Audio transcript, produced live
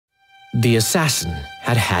The assassin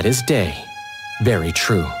had had his day. Very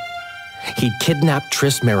true. He'd kidnapped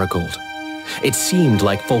Triss Marigold. It seemed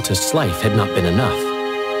like Foltest's life had not been enough.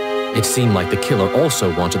 It seemed like the killer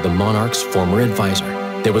also wanted the monarch's former advisor.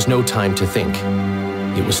 There was no time to think.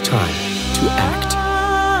 It was time to act.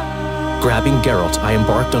 Grabbing Geralt, I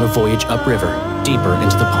embarked on a voyage upriver, deeper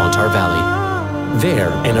into the Pontar Valley.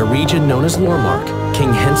 There, in a region known as Lormark, King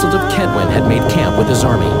Henselt of Kaedwen had made camp with his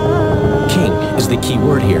army. King is the key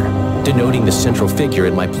word here, denoting the central figure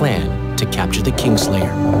in my plan to capture the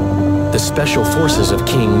Kingslayer. The special forces of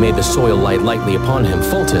King made the soil lie lightly upon him.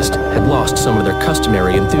 Foltest had lost some of their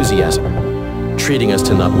customary enthusiasm, treating us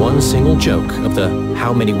to not one single joke of the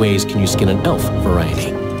how many ways can you skin an elf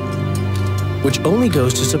variety. Which only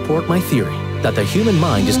goes to support my theory that the human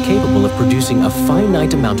mind is capable of producing a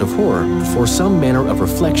finite amount of horror before some manner of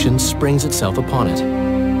reflection springs itself upon it.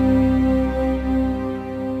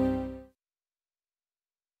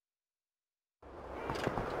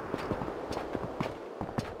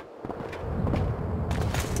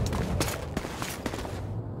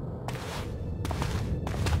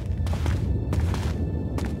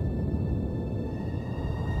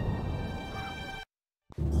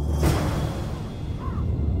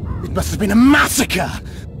 It must have been a massacre!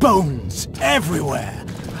 Bones everywhere!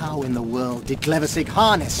 How in the world did Glevissig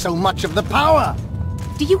harness so much of the power?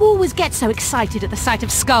 Do you always get so excited at the sight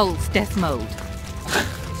of skulls, Death Mode?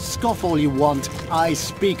 Scoff all you want, I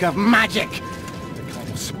speak of magic! The kind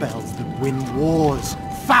of spells that win wars.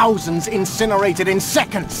 Thousands incinerated in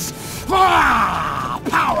seconds! Ah!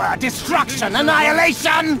 Power, destruction,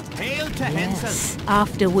 annihilation! Hail to Yes,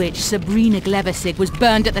 after which Sabrina Glevissig was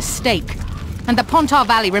burned at the stake. And the Pontar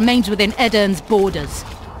Valley remains within Aedern's borders.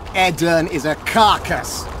 Aedern is a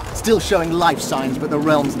carcass. Still showing life signs, but the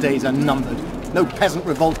realm's days are numbered. No peasant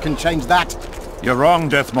revolt can change that. You're wrong,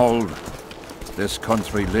 Deathmold. This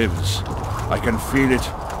country lives. I can feel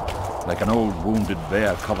it. Like an old wounded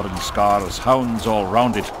bear covered in scars, hounds all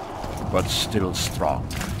round it, but still strong.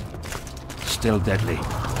 Still deadly.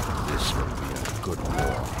 This will be a good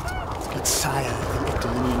war. But sire, the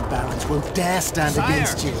Aedirnian barons won't dare stand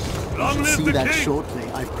against you. Long You'll live see the that king! shortly.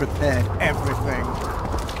 I've prepared everything.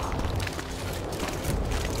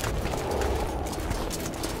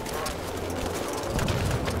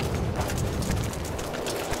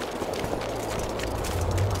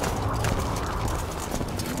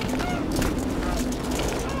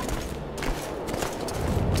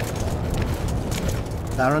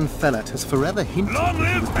 Baron Fellet has forever hinted Long that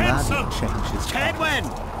he live would gladly Henselt! change his Kaedwen!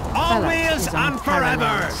 Fellow Always is and unparalleled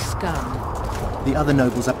forever! scum. The other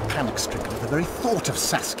nobles are panic-stricken at the very thought of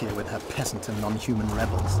Saskia with her peasant and non-human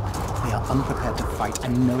rebels. They are unprepared to fight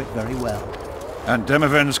and know it very well. And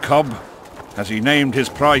Demiven's cub? Has he named his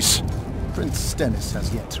price? Prince Stennis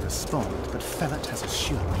has yet to respond, but Fellet has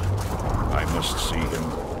assured me. I must see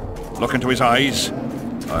him. Look into his eyes.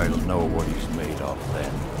 I'll know what he's made of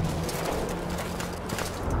then.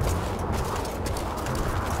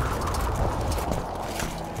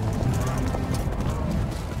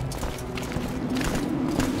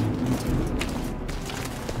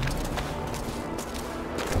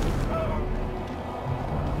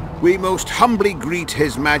 We most humbly greet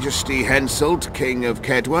His Majesty Henselt, King of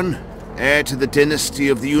Kaedwen, heir to the dynasty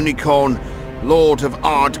of the Unicorn, Lord of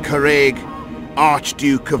Ard Carreg,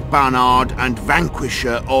 Archduke of Banard, and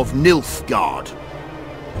Vanquisher of Nilfgaard.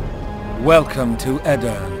 Welcome to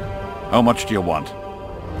Aedern. How much do you want?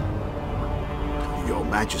 Your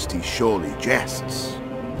Majesty surely jests.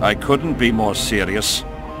 I couldn't be more serious.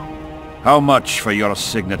 How much for your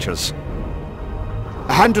signatures?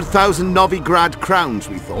 100,000 Novigrad crowns,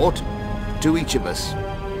 we thought, to each of us,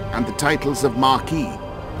 and the titles of Marquis.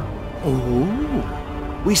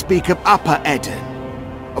 Oh. We speak of Upper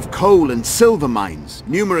Aedern, of coal and silver mines,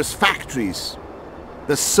 numerous factories,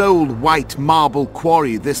 the sole white marble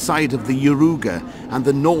quarry this side of the Yaruga, and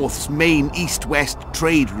the North's main east-west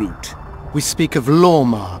trade route. We speak of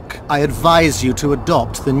Lormark. I advise you to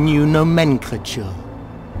adopt the new nomenclature.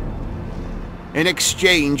 In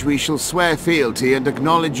exchange, we shall swear fealty and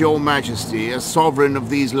acknowledge your majesty as sovereign of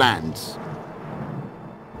these lands.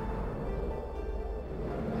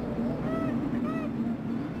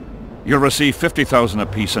 You'll receive 50,000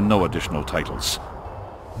 apiece and no additional titles.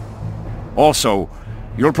 Also,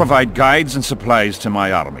 you'll provide guides and supplies to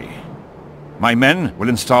my army. My men will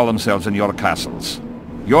install themselves in your castles.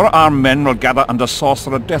 Your armed men will gather under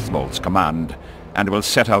Sorcerer Deathmold's command, and will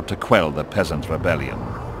set out to quell the peasant rebellion.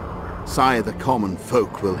 Sire, the common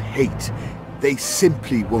folk will hate. They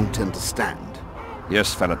simply won't understand.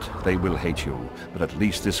 Yes, Fellet, they will hate you, but at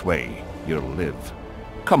least this way, you'll live.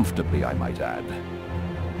 Comfortably, I might add.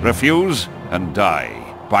 Refuse, and die.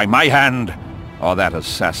 by my hand, or that of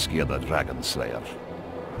Saskia the Dragon Slayer.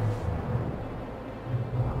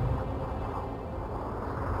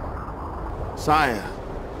 Sire,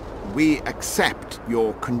 we accept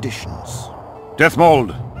your conditions.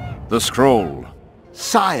 Deathmold, the scroll.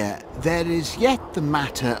 Sire, there is yet the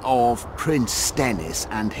matter of Prince Stennis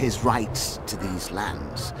and his rights to these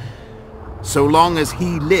lands. So long as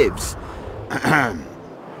he lives,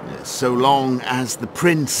 so long as the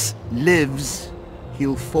prince lives,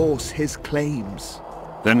 he'll force his claims.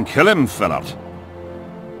 Then kill him, Fellat.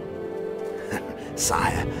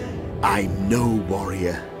 Sire, I'm no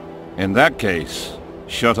warrior. In that case,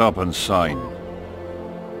 shut up and sign.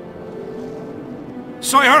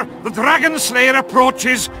 Sire, the Dragon Slayer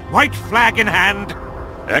approaches, white flag in hand.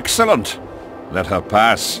 Excellent. Let her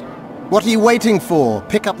pass. What are you waiting for?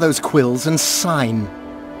 Pick up those quills and sign.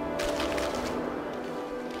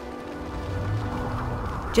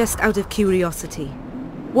 Just out of curiosity,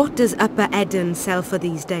 what does Upper Eden sell for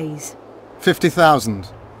these days? 50,000.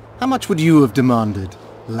 How much would you have demanded,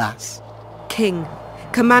 lass? King,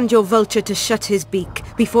 command your vulture to shut his beak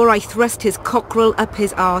before I thrust his cockerel up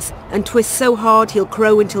his arse and twist so hard he'll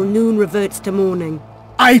crow until noon reverts to morning.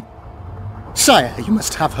 Sire, you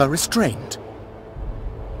must have her restrained.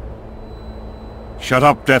 Shut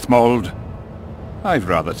up, Deathmold. I've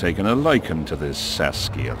rather taken a liking to this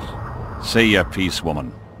Saskia. Say your piece,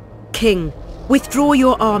 woman. King, withdraw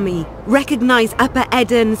your army, recognize Upper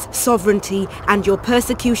Eden's sovereignty and your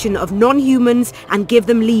persecution of non-humans, and give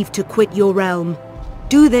them leave to quit your realm.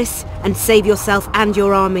 Do this and save yourself and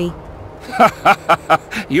your army.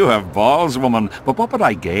 You have balls, woman, but what would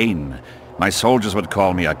I gain? My soldiers would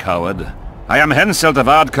call me a coward. I am Henselt of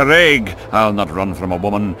Ard Caraig. I'll not run from a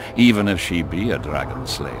woman, even if she be a dragon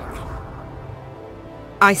slayer.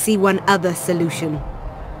 I see one other solution.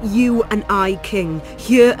 You and I, King,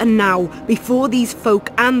 here and now, before these folk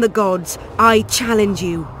and the gods, I challenge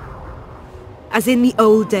you. As in the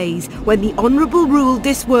old days, when the Honourable ruled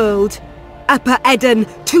this world, Upper Eden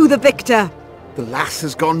to the victor! The lass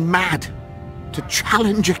has gone mad. To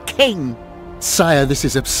challenge a king. Sire, this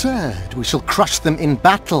is absurd. We shall crush them in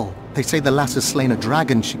battle. They say the lass has slain a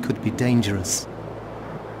dragon. She could be dangerous.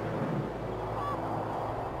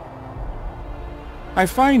 I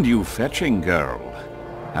find you fetching, girl,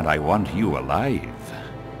 and I want you alive.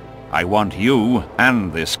 I want you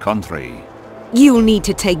and this country. You'll need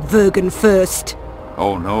to take Vergen first.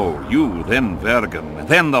 Oh no, you, then Vergen,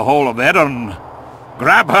 then the whole of Edirn.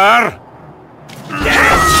 Grab her!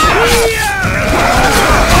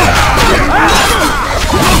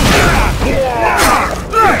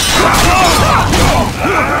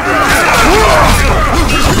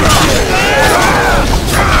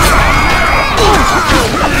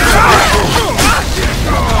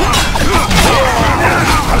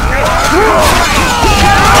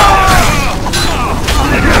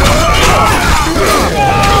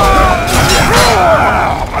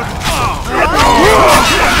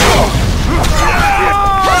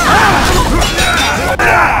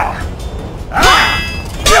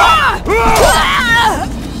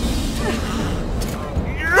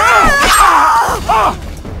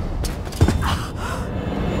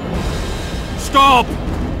 Stop!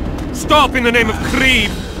 Stop in the name of Creed,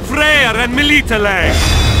 Freyr and Militale!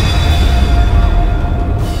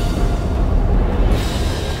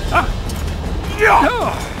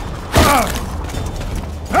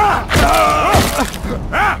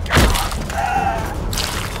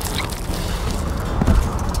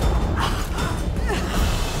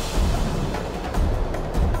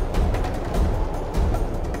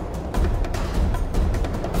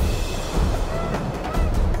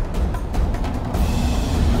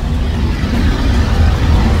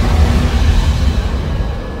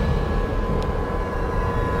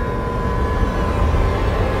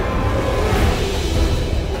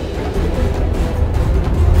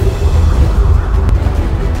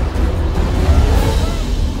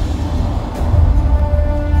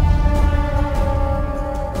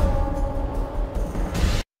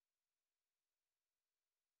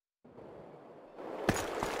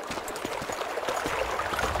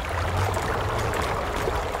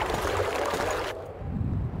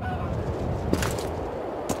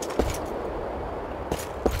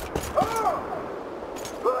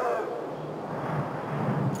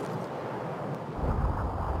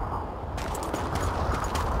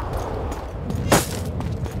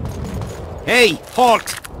 Hey,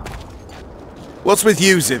 halt! What's with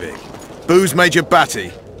you, Zivik? Booze Major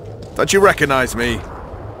Batty? Don't you recognize me?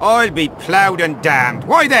 I'll be ploughed and damned.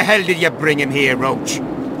 Why the hell did you bring him here, Roach?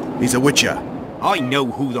 He's a witcher. I know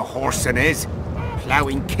who the whoreson is.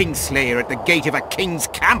 Ploughing Kingslayer at the gate of a king's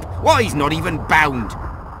camp? Why, he's not even bound.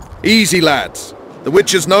 Easy, lads. The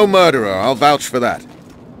Witcher's no murderer, I'll vouch for that.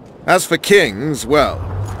 As for kings, well,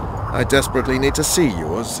 I desperately need to see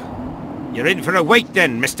yours. You're in for a wait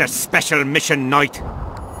then, Mr. Special Mission Knight.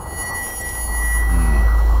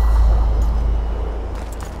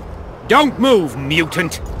 Don't move,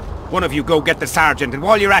 mutant! One of you go get the sergeant, and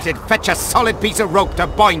while you're at it, fetch a solid piece of rope to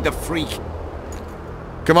bind the freak.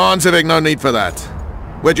 Come on, Zivik, no need for that.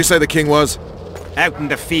 Where'd you say the king was? Out in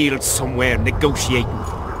the field somewhere, negotiating.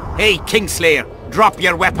 Hey, Kingslayer, drop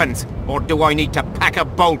your weapons, or do I need to pack a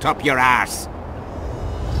bolt up your arse?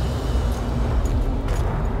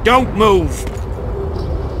 Don't move!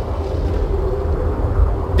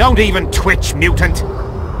 Don't even twitch, mutant!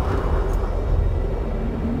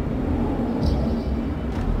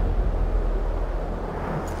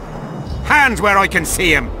 Hands where I can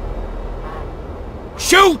see him!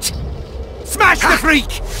 Shoot! Smash the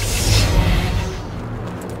freak!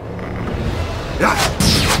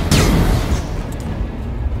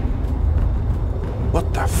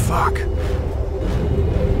 What the fuck?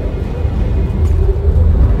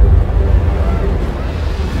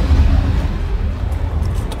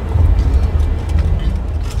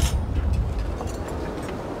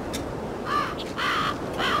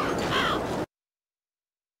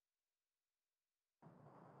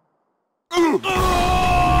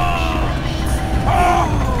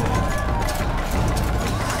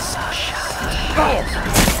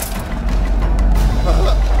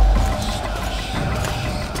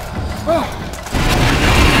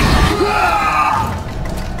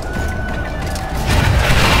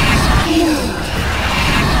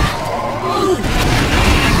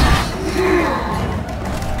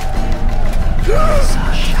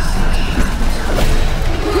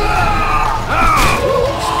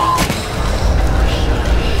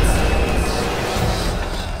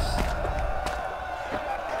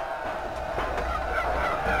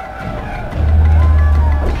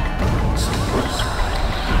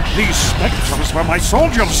 These spectres were my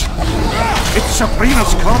soldiers! It's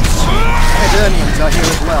Sabrina's curse! Kaedwenians are here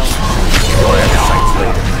as well.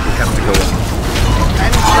 We have to go in.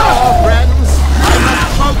 Endure, friends! I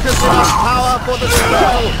must focus enough power for the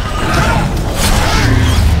spell!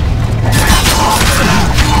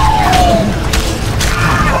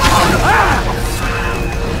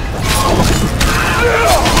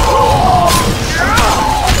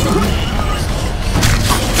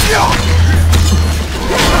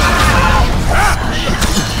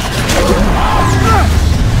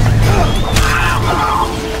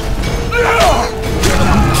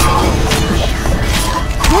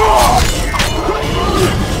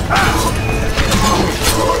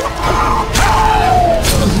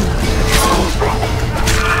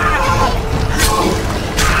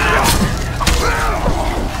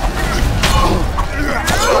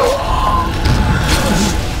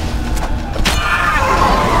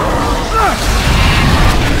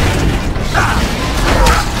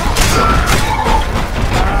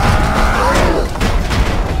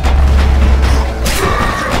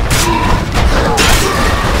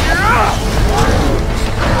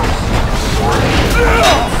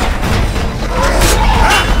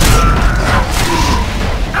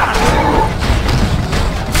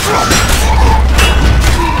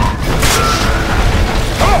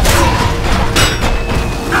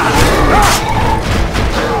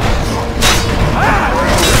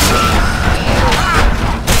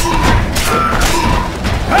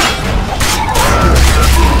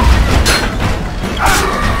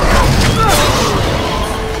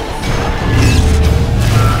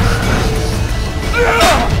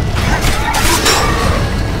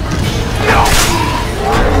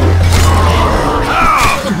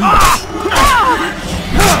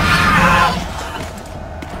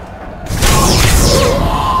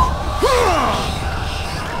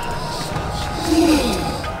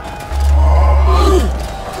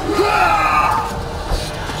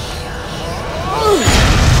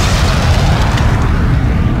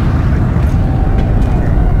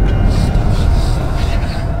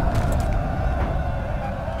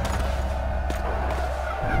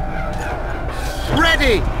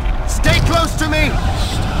 Stay close to me!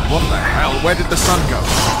 What the hell? Where did the sun go?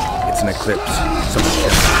 It's an eclipse. Someone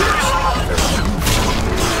kept the eclipse.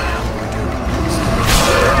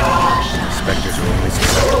 Spectres are only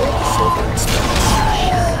susceptible to silver and stone.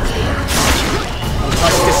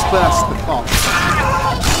 Let's disperse the fog.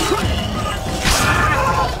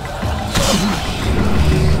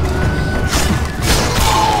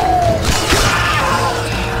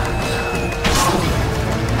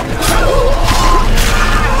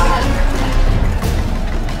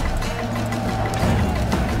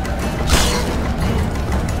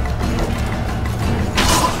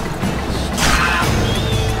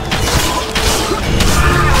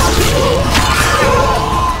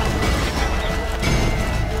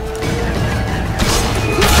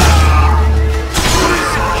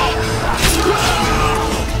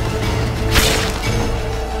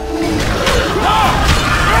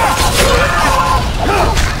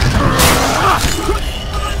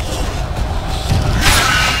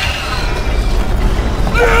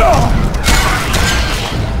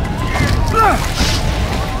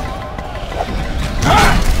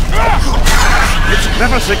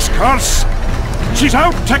 Levesig's curse! She's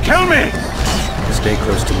out to kill me! Stay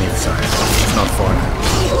close to me, sire. It's not far now.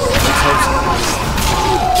 Let's hope so.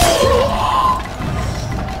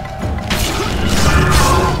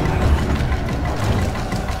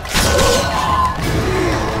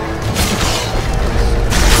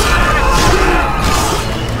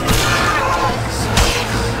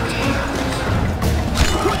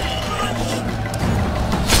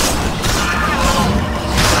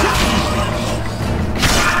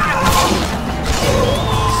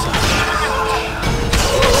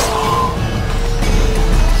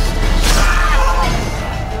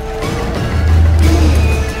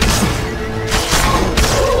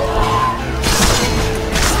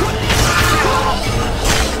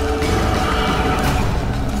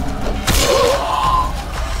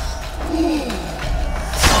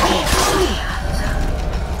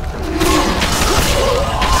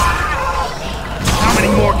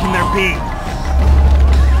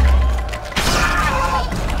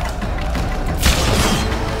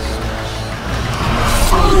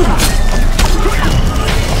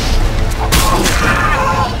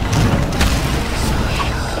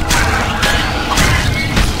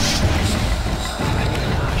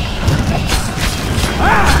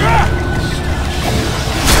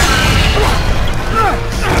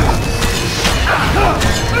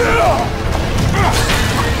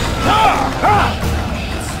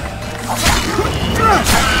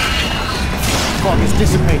 Fog is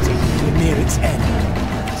dissipating. We're near its end.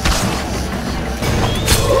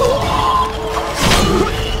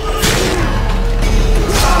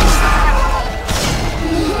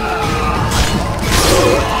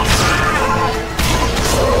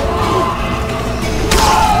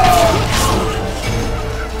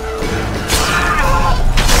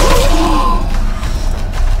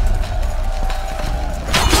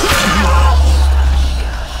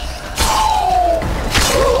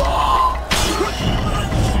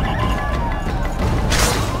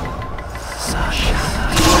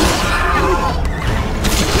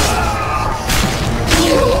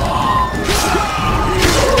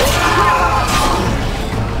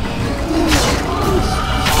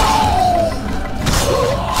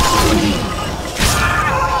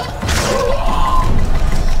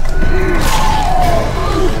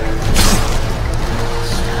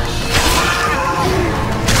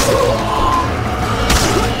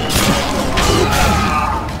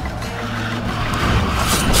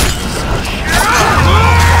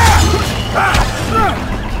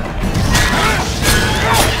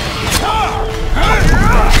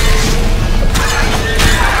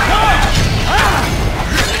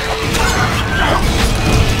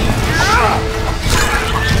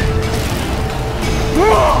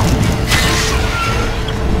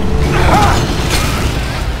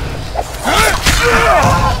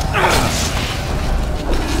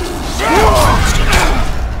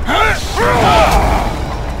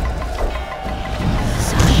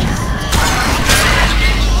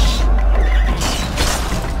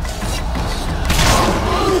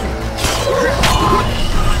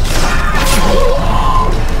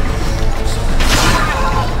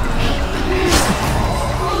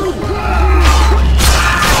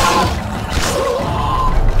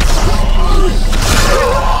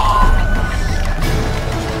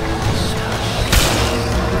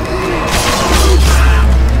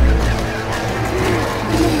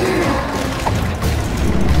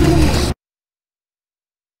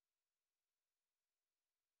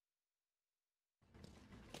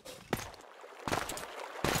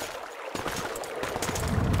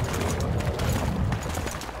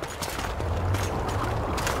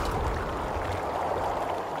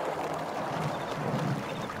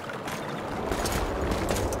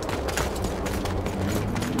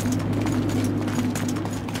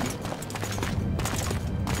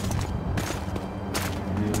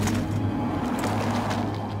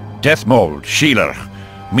 Deathmold, Shealer,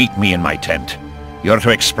 meet me in my tent. You're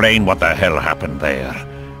to explain what the hell happened there,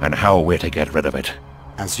 and how we're to get rid of it.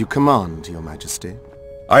 As you command, Your Majesty.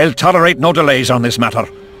 I'll tolerate no delays on this matter,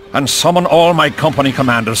 and summon all my company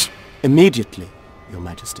commanders. Immediately, Your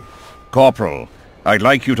Majesty. Corporal, I'd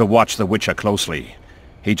like you to watch the Witcher closely.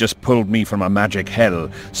 He just pulled me from a magic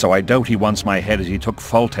hell, so I doubt he wants my head as he took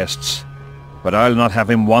Foltest's. But I'll not have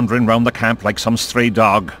him wandering round the camp like some stray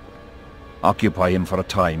dog. Occupy him for a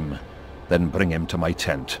time, then bring him to my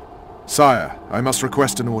tent. Sire, I must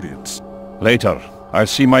request an audience. Later. I'll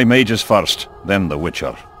see my mages first, then the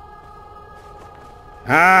Witcher.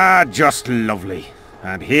 Ah, just lovely.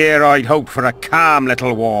 And here I'd hoped for a calm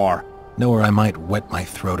little war. Know where I might wet my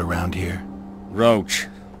throat around here? Roach,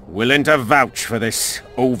 willing to vouch for this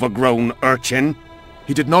overgrown urchin?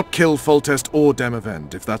 He did not kill Foltest or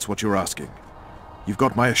Demavend, if that's what you're asking. You've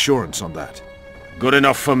got my assurance on that. Good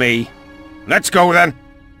enough for me. Let's go then.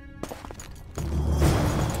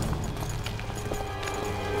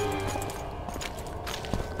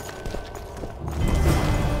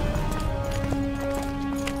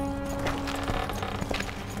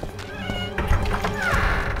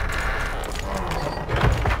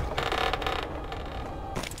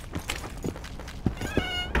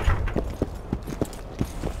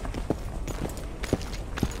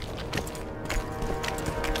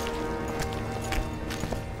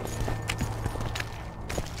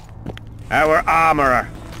 Our armourer.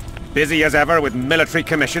 Busy as ever with military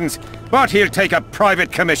commissions, but he'll take a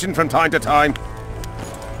private commission from time to time.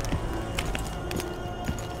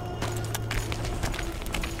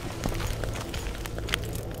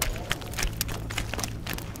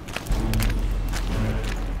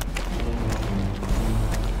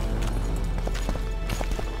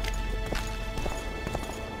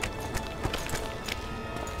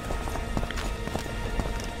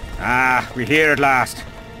 Ah, we're here at last.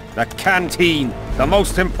 The canteen, the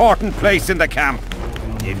most important place in the camp.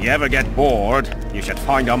 If you ever get bored, you should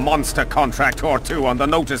find a monster contract or two on the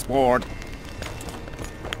notice board.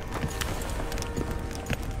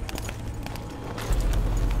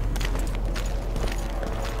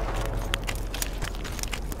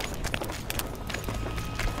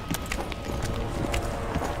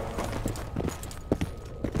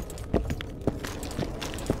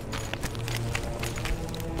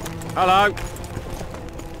 Hello.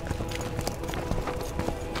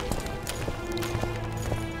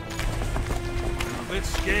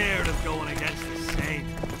 Scared of going against the Saint.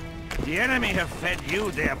 The enemy have fed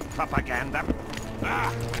you their propaganda.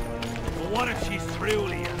 Ah, but what if she's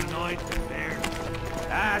truly an anointed fair?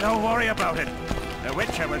 Ah, don't worry about it. The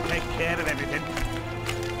Witcher will take care of everything.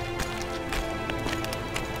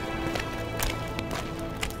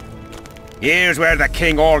 Here's where the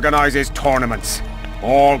king organizes tournaments.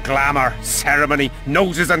 All glamour, ceremony,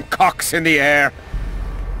 noses and cocks in the air.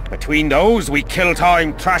 Between those, we kill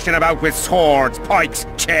time thrashing about with swords, pikes,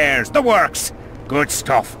 chairs, the works. Good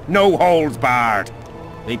stuff, no holds barred.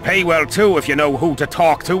 They pay well too if you know who to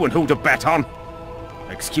talk to and who to bet on.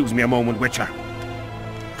 Excuse me a moment, Witcher.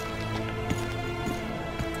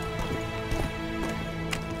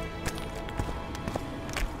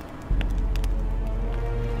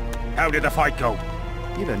 How did the fight go?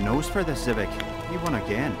 You've a nose for this, Civic. You won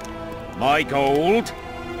again. My gold?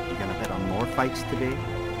 You gonna bet on more fights today?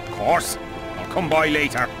 Of course. I'll come by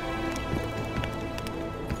later.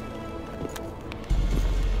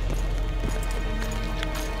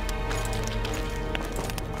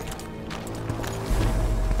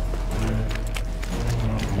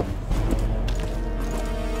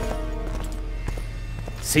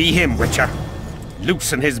 See him, Witcher.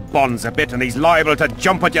 Loosen his bonds a bit and he's liable to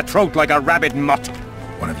jump at your throat like a rabid mutt.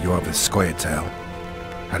 One of Yorvis Skoyatel.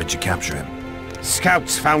 How did you capture him?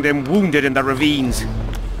 Scouts found him wounded in the ravines.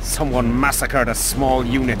 Someone massacred a small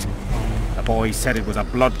unit. The boys said it was a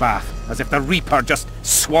bloodbath, as if the Reaper just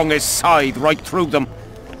swung his scythe right through them.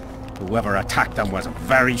 Whoever attacked them was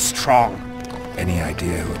very strong. Any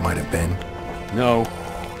idea who it might have been? No.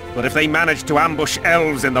 But if they managed to ambush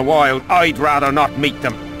elves in the wild, I'd rather not meet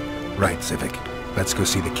them. Right, Civic. Let's go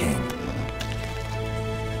see the king.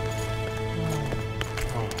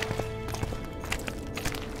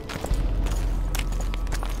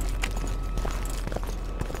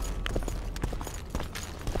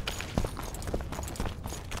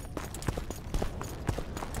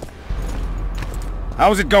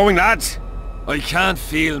 How's it going, lads? I can't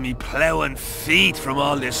feel me ploughing feet from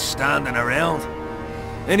all this standing around.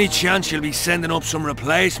 Any chance you'll be sending up some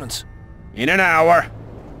replacements? In an hour.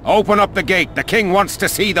 Open up the gate. The king wants to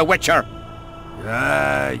see the Witcher.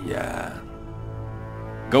 Yeah.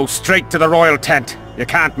 Go straight to the royal tent. You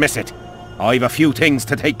can't miss it. I've a few things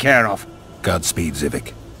to take care of. Godspeed,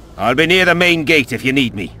 Civic. I'll be near the main gate if you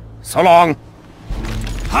need me. So long.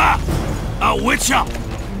 Ha! A Witcher!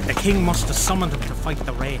 The king must have summoned him to fight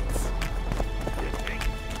the wraiths.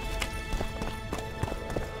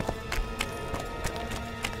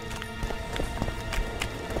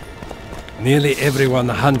 Nearly everyone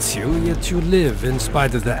hunts you, yet you live in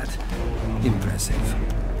spite of that.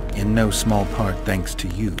 Impressive. In no small part thanks to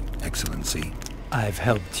you, Excellency. I've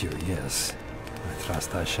helped you, yes. I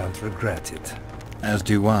trust I shan't regret it. As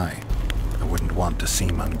do I. I wouldn't want to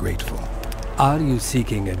seem ungrateful. Are you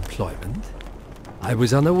seeking employment? I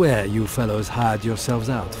was unaware you fellows hired yourselves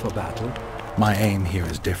out for battle. My aim here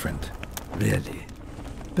is different. Really?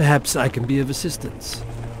 Perhaps I can be of assistance.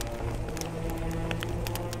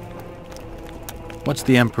 What's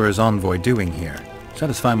the Emperor's envoy doing here?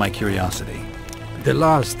 Satisfy my curiosity. The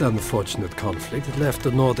last unfortunate conflict left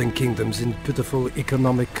the northern kingdoms in pitiful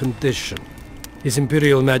economic condition. His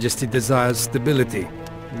Imperial Majesty desires stability.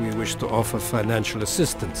 We wish to offer financial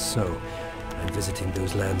assistance, so I'm visiting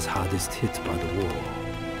those lands hardest hit by the war.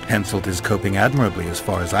 Henselt is coping admirably as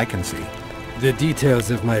far as I can see. The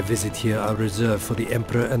details of my visit here are reserved for the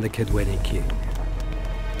Emperor and the Kaedweni King.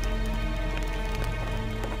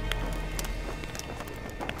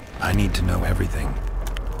 I need to know everything.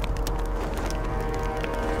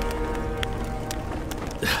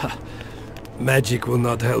 Magic will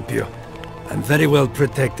not help you. I'm very well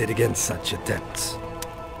protected against such attempts.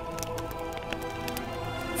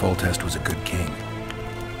 Foltest was a good king.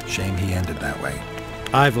 Shame he ended that way.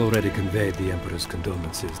 I've already conveyed the Emperor's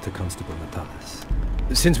condolences to Constable Natalis.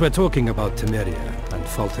 Since we're talking about Temeria and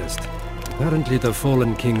Foltest, apparently the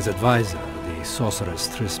fallen king's advisor, the sorceress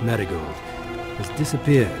Triss Merigold, has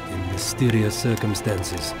disappeared in mysterious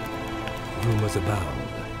circumstances. Rumors abound.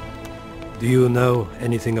 Do you know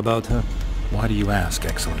anything about her? Why do you ask,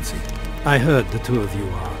 Excellency? I heard the two of you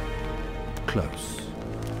are close.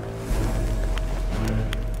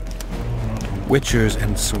 Witchers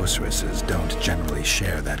and sorceresses don't generally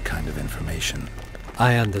share that kind of information.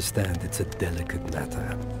 I understand it's a delicate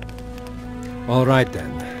matter. All right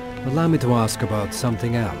then. Allow me to ask about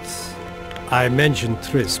something else. I mentioned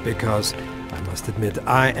Triss because, I must admit,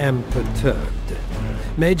 I am perturbed.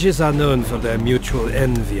 Mages are known for their mutual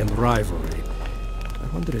envy and rivalry.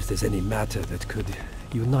 I wonder if there's any matter that could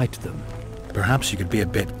unite them. Perhaps you could be a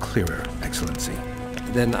bit clearer, Excellency.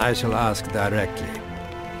 Then I shall ask directly.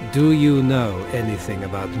 Do you know anything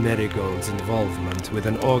about Merigold's involvement with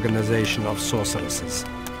an organization of sorceresses?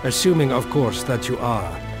 Assuming, of course, that you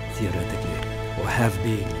are, theoretically, or have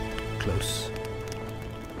been, close.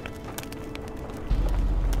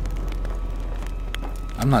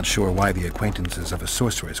 I'm not sure why the acquaintances of a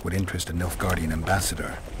sorceress would interest a Nilfgaardian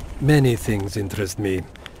ambassador. Many things interest me.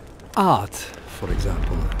 Art, for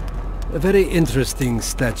example. A very interesting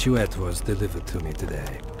statuette was delivered to me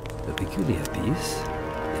today. A peculiar piece.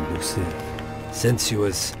 Elusive,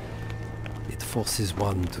 sensuous. It forces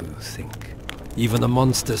one to think. Even a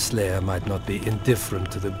monster slayer might not be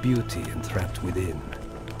indifferent to the beauty entrapped within.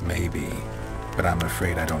 Maybe, but I'm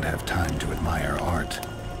afraid I don't have time to admire art.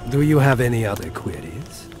 Do you have any other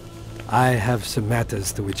queries? I have some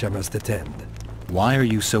matters to which I must attend. Why are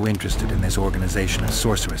you so interested in this organization of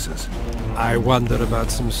sorceresses? I wonder about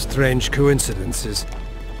some strange coincidences.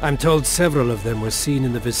 I'm told several of them were seen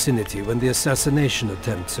in the vicinity when the assassination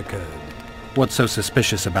attempts occurred. What's so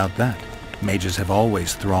suspicious about that? Mages have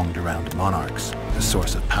always thronged around monarchs, the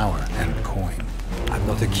source of power and coin. I'm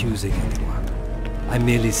not accusing anyone. I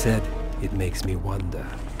merely said it makes me wonder.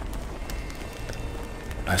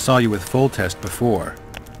 I saw you with Foltest before.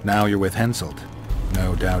 Now you're with Henselt.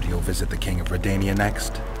 No doubt you'll visit the King of Redania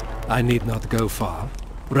next. I need not go far.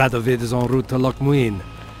 Radovid is en route to Lochmuin.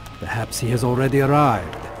 Perhaps he has already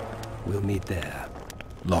arrived. We'll meet there.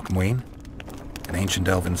 Lochmuin? An ancient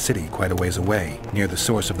elven city quite a ways away, near the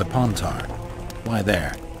source of the Pontar. Why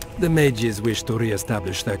there? The mages wish to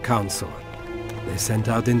re-establish their council. They sent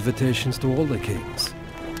out invitations to all the kings.